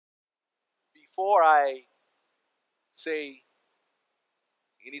before I say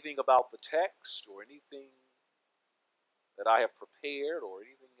anything about the text or anything that I have prepared or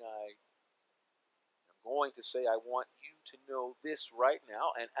anything I am going to say, I want you to know this right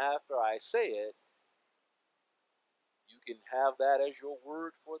now. And after I say it, you can have that as your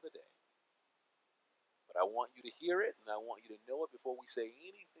word for the day. But I want you to hear it and I want you to know it before we say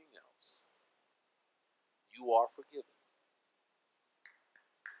anything else. You are forgiven.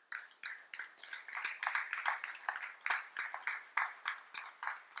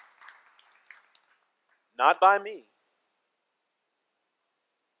 Not by me.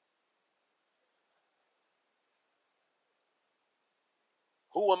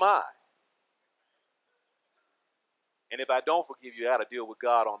 Who am I? And if I don't forgive you, I got to deal with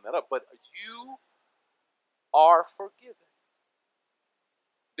God on that. But you are forgiven.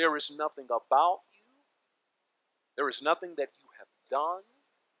 There is nothing about you. There is nothing that you have done.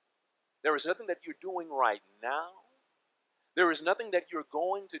 There is nothing that you're doing right now. There is nothing that you're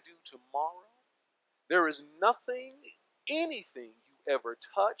going to do tomorrow. There is nothing, anything you ever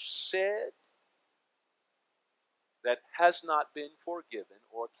touched, said, that has not been forgiven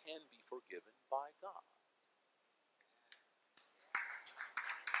or can be forgiven by God.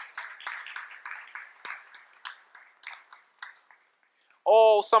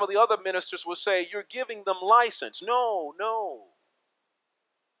 Oh, some of the other ministers will say, you're giving them license. No, no.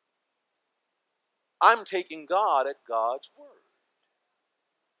 I'm taking God at God's word.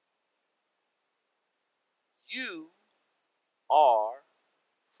 You are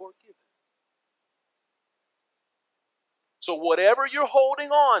forgiven. So whatever you're holding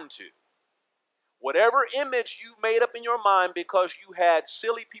on to, whatever image you made up in your mind because you had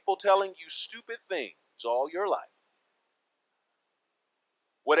silly people telling you stupid things all your life,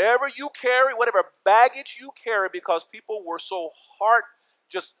 whatever you carry, whatever baggage you carry because people were so hard,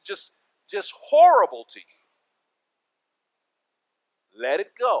 just horrible to you, let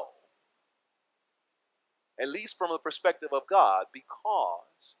it go. At least from the perspective of God,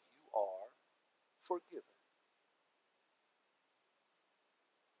 because you are forgiven.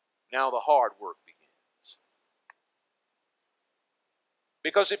 Now the hard work begins.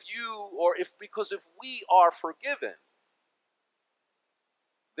 Because if we are forgiven,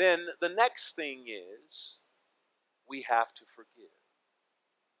 then the next thing is we have to forgive.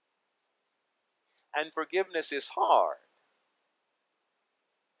 And forgiveness is hard.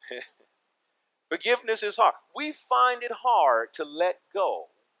 Forgiveness is hard. We find it hard to let go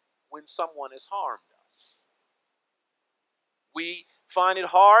when someone has harmed us. We find it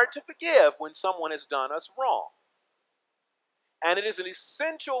hard to forgive when someone has done us wrong. And it is an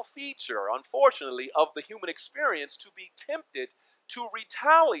essential feature, unfortunately, of the human experience to be tempted to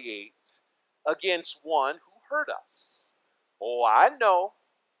retaliate against one who hurt us. Oh, I know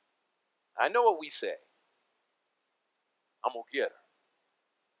what we say. I'm going to get her.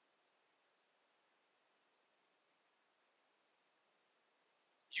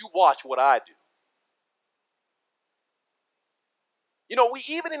 You watch what I do. You know, we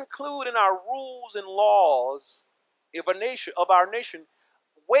even include in our rules and laws of our nation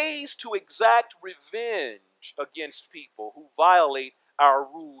ways to exact revenge against people who violate our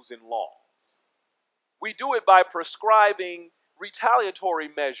rules and laws. We do it by prescribing retaliatory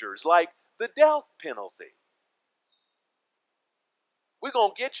measures like the death penalty. We're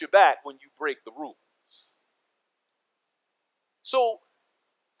going to get you back when you break the rules. So,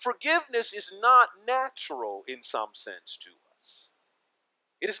 forgiveness is not natural in some sense to us.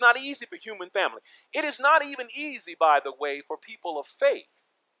 It is not easy for human family. It is not even easy, by the way, for people of faith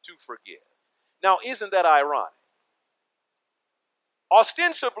to forgive. Now, isn't that ironic?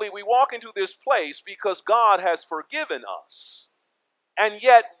 Ostensibly, we walk into this place because God has forgiven us. And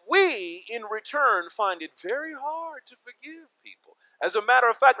yet we, in return, find it very hard to forgive people. As a matter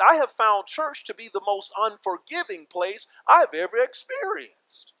of fact, I have found church to be the most unforgiving place I've ever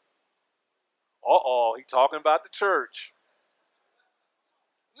experienced. Uh-oh, he's talking about the church.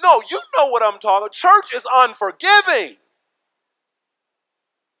 No, you know what I'm talking about. Church is unforgiving.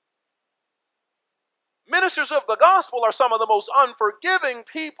 Ministers of the gospel are some of the most unforgiving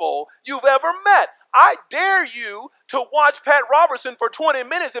people you've ever met. I dare you to watch Pat Robertson for 20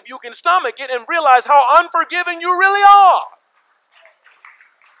 minutes if you can stomach it and realize how unforgiving you really are.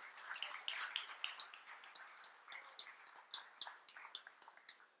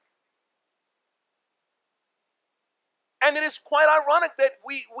 And it is quite ironic that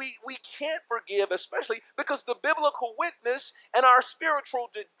we can't forgive, especially because the biblical witness and our spiritual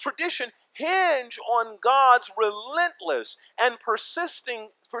tradition hinge on God's relentless and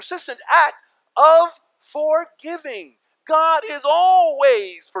persistent act of forgiving. God is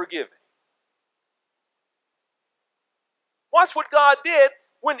always forgiving. Watch what God did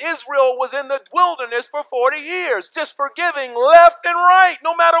when Israel was in the wilderness for 40 years, just forgiving left and right,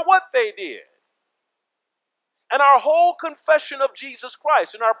 no matter what they did. And our whole confession of Jesus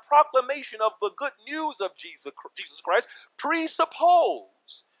Christ and our proclamation of the good news of Jesus Christ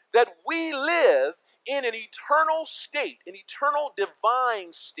presuppose that we live in an eternal state, an eternal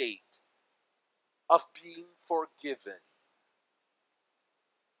divine state of being forgiven.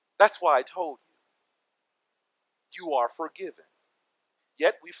 That's why I told you are forgiven.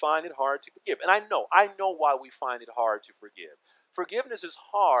 Yet we find it hard to forgive. And I know why we find it hard to forgive. Forgiveness is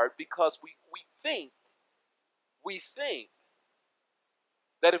hard because we think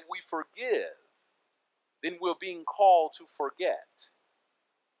that if we forgive, then we're being called to forget.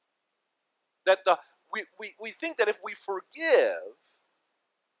 We think that if we forgive,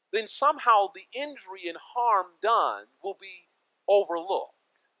 then somehow the injury and harm done will be overlooked.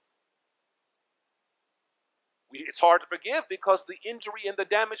 It's hard to forgive because the injury and the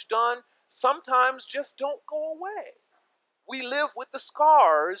damage done sometimes just don't go away. We live with the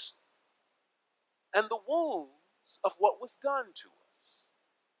scars and the wounds of what was done to us.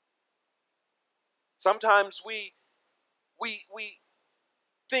 Sometimes we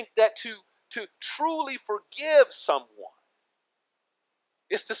think that to truly forgive someone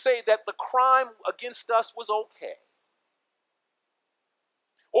is to say that the crime against us was okay.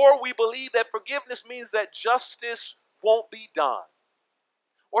 Or we believe that forgiveness means that justice won't be done.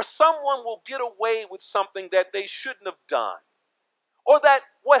 Or someone will get away with something that they shouldn't have done. Or that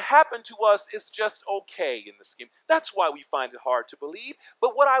what happened to us is just okay in the scheme. That's why we find it hard to believe,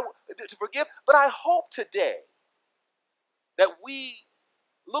 to forgive. But I hope today that we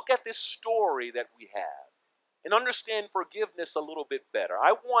look at this story that we have and understand forgiveness a little bit better.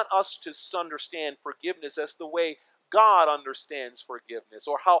 I want us to understand forgiveness as the way God understands forgiveness,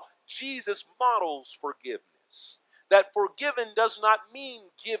 or how Jesus models forgiveness. That forgiven does not mean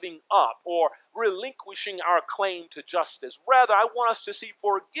giving up or relinquishing our claim to justice. Rather, I want us to see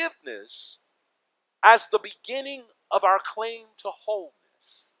forgiveness as the beginning of our claim to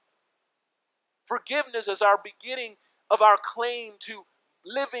wholeness. Forgiveness as our beginning of our claim to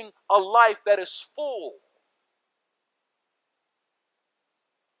living a life that is full.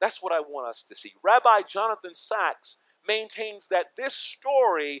 That's what I want us to see. Rabbi Jonathan Sacks maintains that this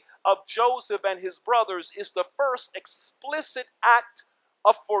story of Joseph and his brothers is the first explicit act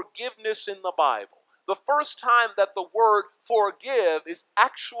of forgiveness in the Bible. The first time that the word forgive is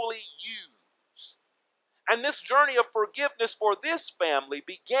actually used. And this journey of forgiveness for this family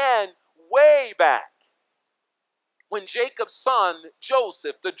began way back when Jacob's son,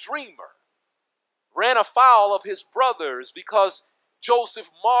 Joseph, the dreamer, ran afoul of his brothers because Joseph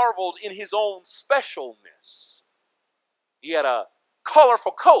marveled in his own specialness. He had a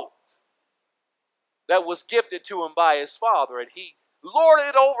colorful coat that was gifted to him by his father, and he lorded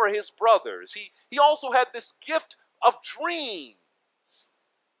it over his brothers. He also had this gift of dreams.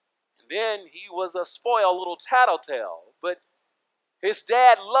 And then he was a spoiled little tattletale, but his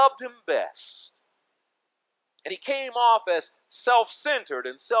dad loved him best. And he came off as self-centered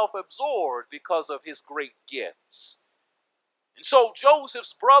and self-absorbed because of his great gifts. And so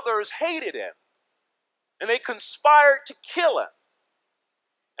Joseph's brothers hated him, and they conspired to kill him.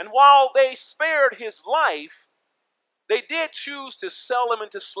 And while they spared his life, they did choose to sell him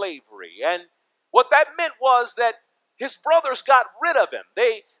into slavery. And what that meant was that his brothers got rid of him.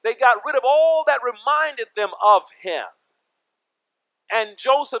 They got rid of all that reminded them of him. And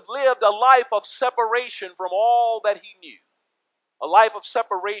Joseph lived a life of separation from all that he knew. A life of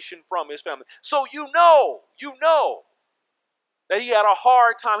separation from his family. So you know that he had a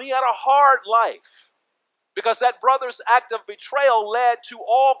hard time. He had a hard life. Because that brother's act of betrayal led to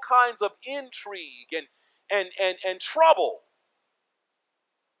all kinds of intrigue and trouble.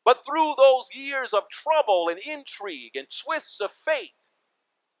 But through those years of trouble and intrigue and twists of fate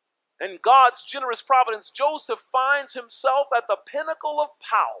and God's generous providence, Joseph finds himself at the pinnacle of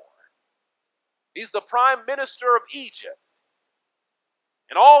power. He's the prime minister of Egypt.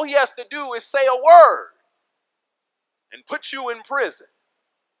 And all he has to do is say a word and put you in prison.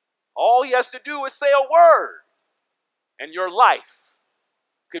 All he has to do is say a word, and your life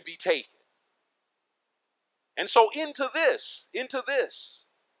could be taken. And so into this,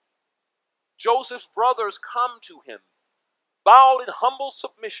 Joseph's brothers come to him, bowed in humble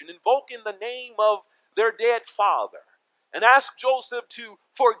submission, invoking the name of their dead father, and ask Joseph to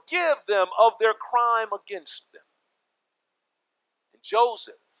forgive them of their crime against them. And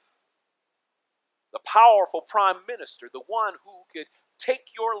Joseph, the powerful prime minister, the one who could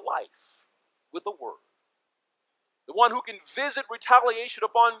take your life with a word, the one who can visit retaliation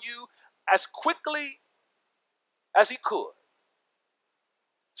upon you as quickly as he could,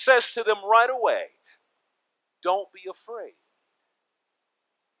 says to them right away, don't be afraid.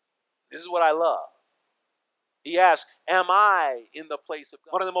 This is what I love. He asks, am I in the place of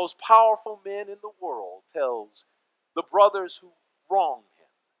God? One of the most powerful men in the world tells the brothers who wronged him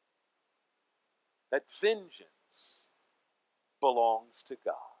that vengeance belongs to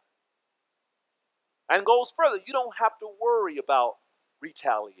God. And goes further, you don't have to worry about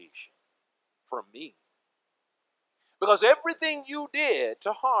retaliation from me. Because everything you did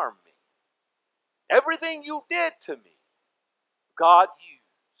to harm me, everything you did to me, God used.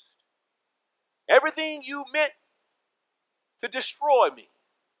 Everything you meant to destroy me,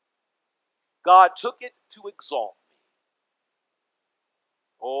 God took it to exalt me.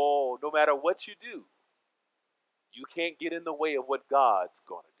 Oh, no matter what you do, you can't get in the way of what God's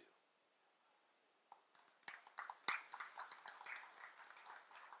going to do.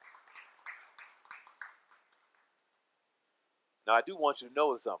 Now, I do want you to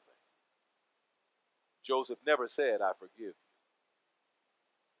know something. Joseph never said, I forgive you.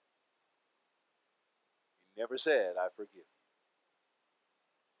 He never said, I forgive you.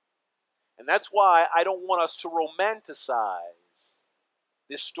 And that's why I don't want us to romanticize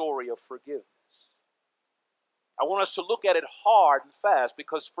this story of forgiveness. I want us to look at it hard and fast,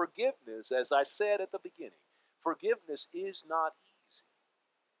 because forgiveness, as I said at the beginning, forgiveness is not easy.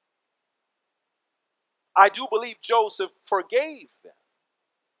 I do believe Joseph forgave them,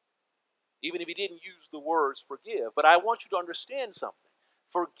 even if he didn't use the words forgive. But I want you to understand something.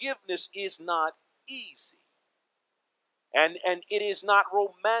 Forgiveness is not easy. And it is not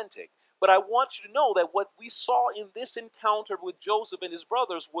romantic. But I want you to know that what we saw in this encounter with Joseph and his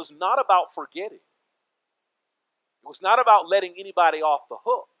brothers was not about forgetting. It was not about letting anybody off the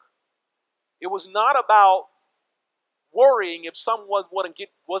hook. It was not about worrying if someone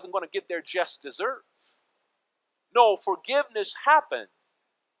wasn't going to get their just desserts. No, forgiveness happened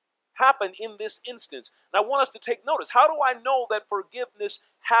in this instance. And I want us to take notice. How do I know that forgiveness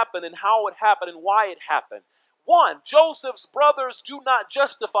happened, and how it happened, and why it happened? One, Joseph's brothers do not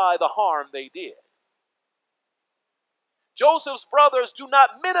justify the harm they did. Joseph's brothers do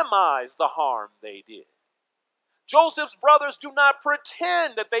not minimize the harm they did. Joseph's brothers do not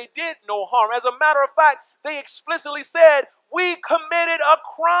pretend that they did no harm. As a matter of fact, they explicitly said, we committed a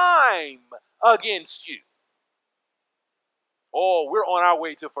crime against you. Oh, we're on our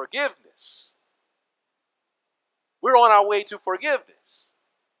way to forgiveness. We're on our way to forgiveness.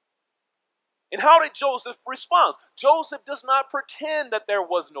 And how did Joseph respond? Joseph does not pretend that there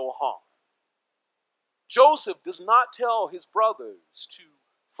was no harm. Joseph does not tell his brothers to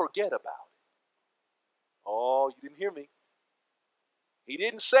forget about it. Oh, you didn't hear me. He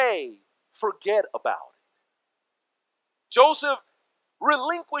didn't say forget about it. Joseph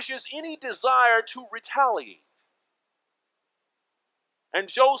relinquishes any desire to retaliate. And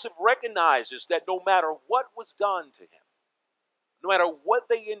Joseph recognizes that no matter what was done to him, no matter what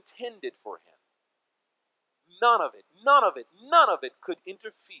they intended for him, none of it could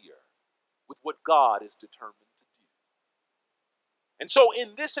interfere with what God is determined to do. And so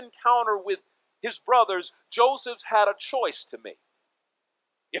in this encounter with his brothers, Joseph had a choice to make.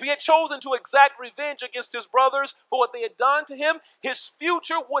 If he had chosen to exact revenge against his brothers for what they had done to him, his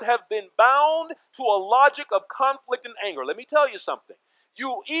future would have been bound to a logic of conflict and anger. Let me tell you something.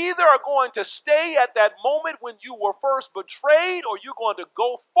 You either are going to stay at that moment when you were first betrayed, or you're going to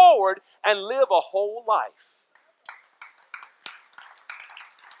go forward and live a whole life.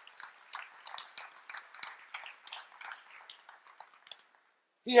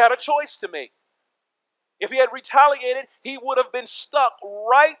 He had a choice to make. If he had retaliated, he would have been stuck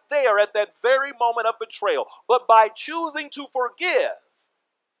right there at that very moment of betrayal. But by choosing to forgive,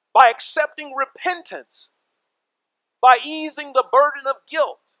 by accepting repentance, by easing the burden of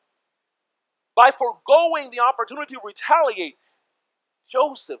guilt, by foregoing the opportunity to retaliate,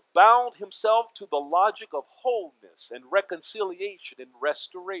 Joseph bound himself to the logic of wholeness and reconciliation and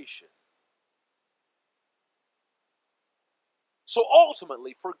restoration. So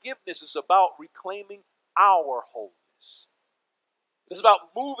ultimately, forgiveness is about reclaiming our wholeness. It's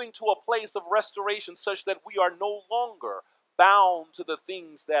about moving to a place of restoration such that we are no longer bound to the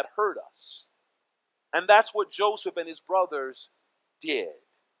things that hurt us. And that's what Joseph and his brothers did.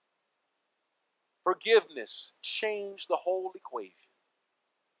 Forgiveness changed the whole equation.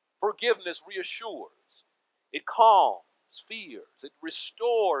 Forgiveness reassures. It calms fears. It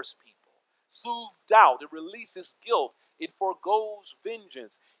restores people. Soothes doubt. It releases guilt. It forgoes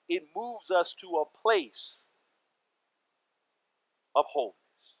vengeance. It moves us to a place of wholeness.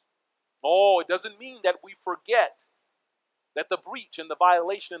 Oh, it doesn't mean that we forget that the breach and the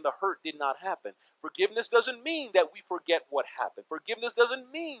violation and the hurt did not happen. Forgiveness doesn't mean that we forget what happened. Forgiveness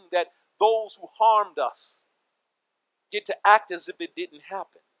doesn't mean that those who harmed us get to act as if it didn't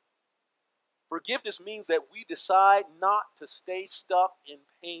happen. Forgiveness means that we decide not to stay stuck in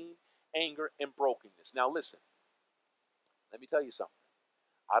pain, anger, and brokenness. Now listen, let me tell you something.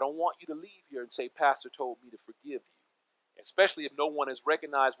 I don't want you to leave here and say, Pastor told me to forgive you. Especially if no one has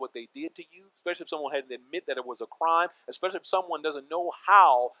recognized what they did to you, especially if someone hasn't admitted that it was a crime, especially if someone doesn't know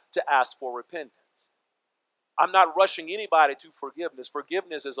how to ask for repentance. I'm not rushing anybody to forgiveness.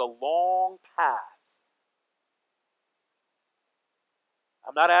 Forgiveness is a long path.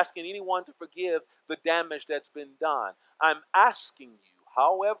 I'm not asking anyone to forgive the damage that's been done. I'm asking you,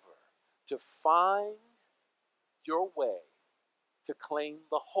 however, to find your way to claim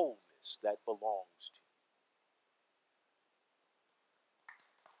the wholeness that belongs to you.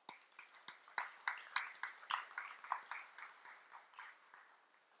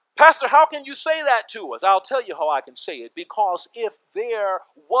 Pastor, how can you say that to us? I'll tell you how I can say it. Because if there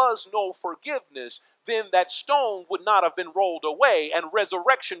was no forgiveness, then that stone would not have been rolled away and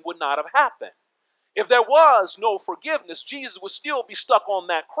resurrection would not have happened. If there was no forgiveness, Jesus would still be stuck on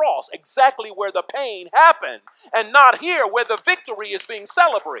that cross, exactly where the pain happened, and not here where the victory is being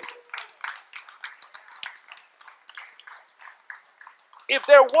celebrated. If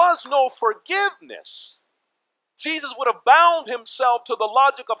there was no forgiveness, Jesus would have bound himself to the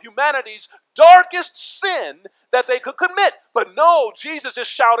logic of humanity's darkest sin that they could commit. But no, Jesus is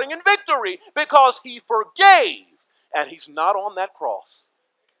shouting in victory because he forgave, and he's not on that cross.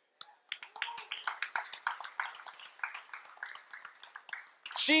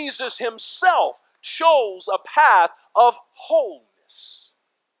 Jesus himself chose a path of wholeness,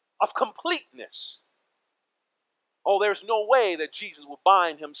 of completeness. Oh, there's no way that Jesus would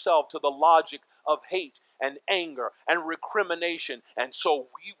bind himself to the logic of hate and anger and recrimination, and so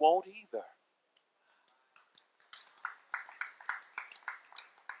we won't either.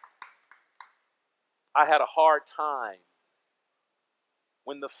 I had a hard time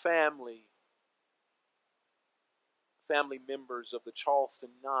when the family members of the Charleston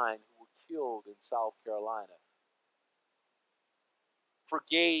Nine who were killed in South Carolina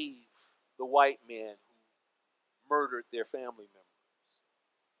forgave the white men who murdered their family members.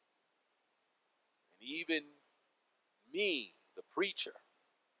 And even me, the preacher, I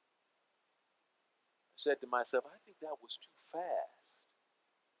said to myself, I think that was too fast.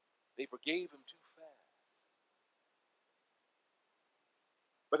 They forgave him too fast.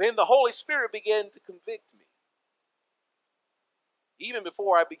 But then the Holy Spirit began to convict me. Even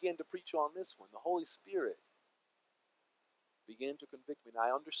before I began to preach on this one, the Holy Spirit began to convict me, and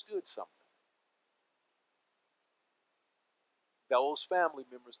I understood something. Those family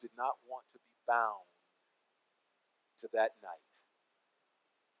members did not want to be bound to that night.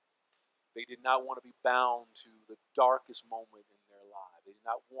 They did not want to be bound to the darkest moment in their lives. They did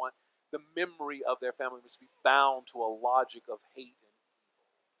not want the memory of their family members to be bound to a logic of hate and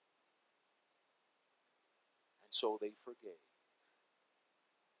evil. And so they forgave.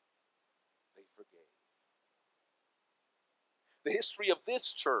 They forgave. The history of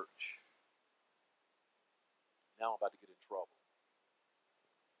this church, now I'm about to get in trouble.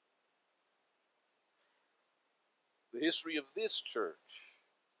 The history of this church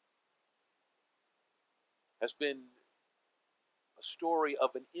has been a story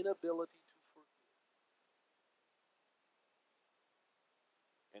of an inability to forgive,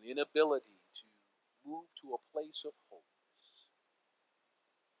 an inability to move to a place of wholeness.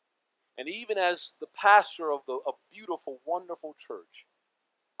 And even as the pastor of a beautiful, wonderful church,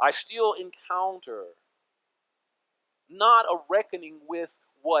 I still encounter not a reckoning with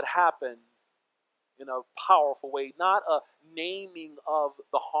what happened in a powerful way, not a naming of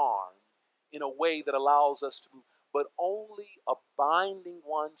the harm in a way that allows us to move, but only a binding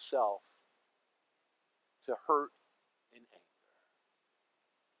oneself to hurt and anger.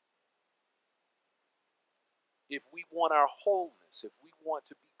 If we want our wholeness, if we want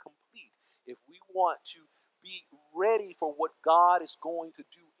to be complete, if we want to be ready for what God is going to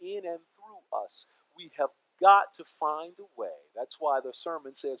do in and through us, we have got to find a way. That's why the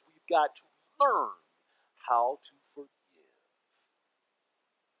sermon says we've got to learn how to forgive.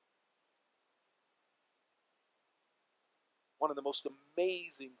 One of the most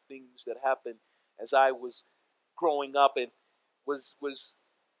amazing things that happened as I was growing up and was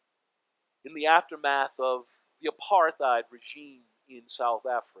in the aftermath of the apartheid regime in South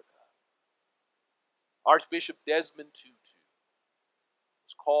Africa. Archbishop Desmond Tutu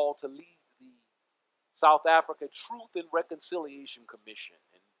was called to lead the South Africa Truth and Reconciliation Commission.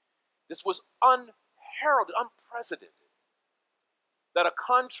 And this was unheralded, unprecedented. that a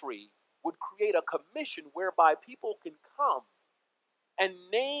country would create a commission whereby people can come and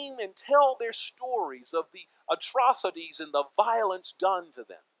name and tell their stories of the atrocities and the violence done to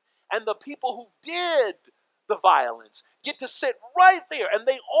them. And the people who did the violence get to sit right there and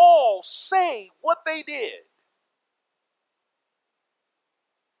they all say what they did.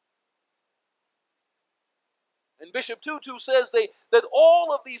 And Bishop Tutu says that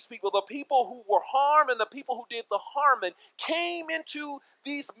all of these people, the people who were harmed and the people who did the harming, came into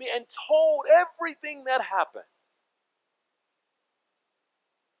these and told everything that happened.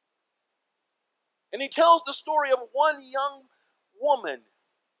 And he tells the story of one young woman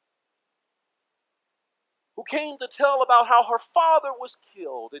who came to tell about how her father was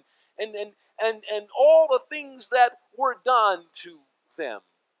killed and all the things that were done to them.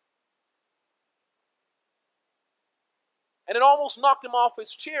 And it almost knocked him off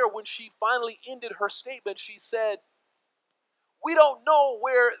his chair when she finally ended her statement. She said, "We don't know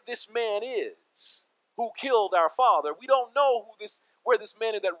where this man is who killed our father. We don't know where this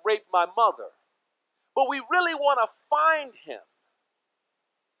man is that raped my mother. But we really want to find him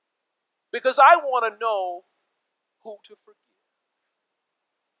because I want to know who to forgive."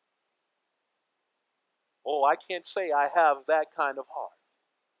 Oh, I can't say I have that kind of heart.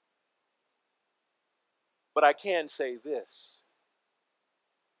 But I can say this.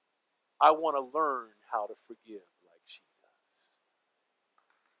 I want to learn how to forgive like she does.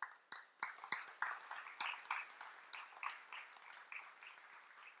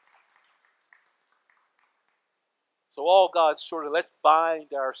 So all God's children, let's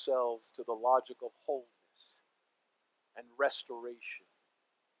bind ourselves to the logic of wholeness and restoration,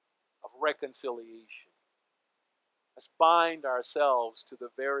 of reconciliation. Let's bind ourselves to the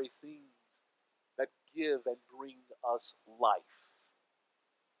very things that give and bring us life.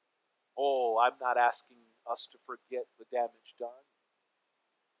 Oh, I'm not asking us to forget the damage done.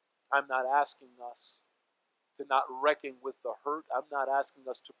 I'm not asking us to not reckon with the hurt. I'm not asking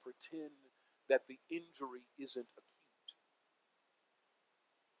us to pretend that the injury isn't acute.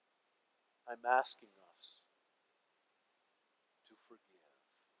 I'm asking us to forgive.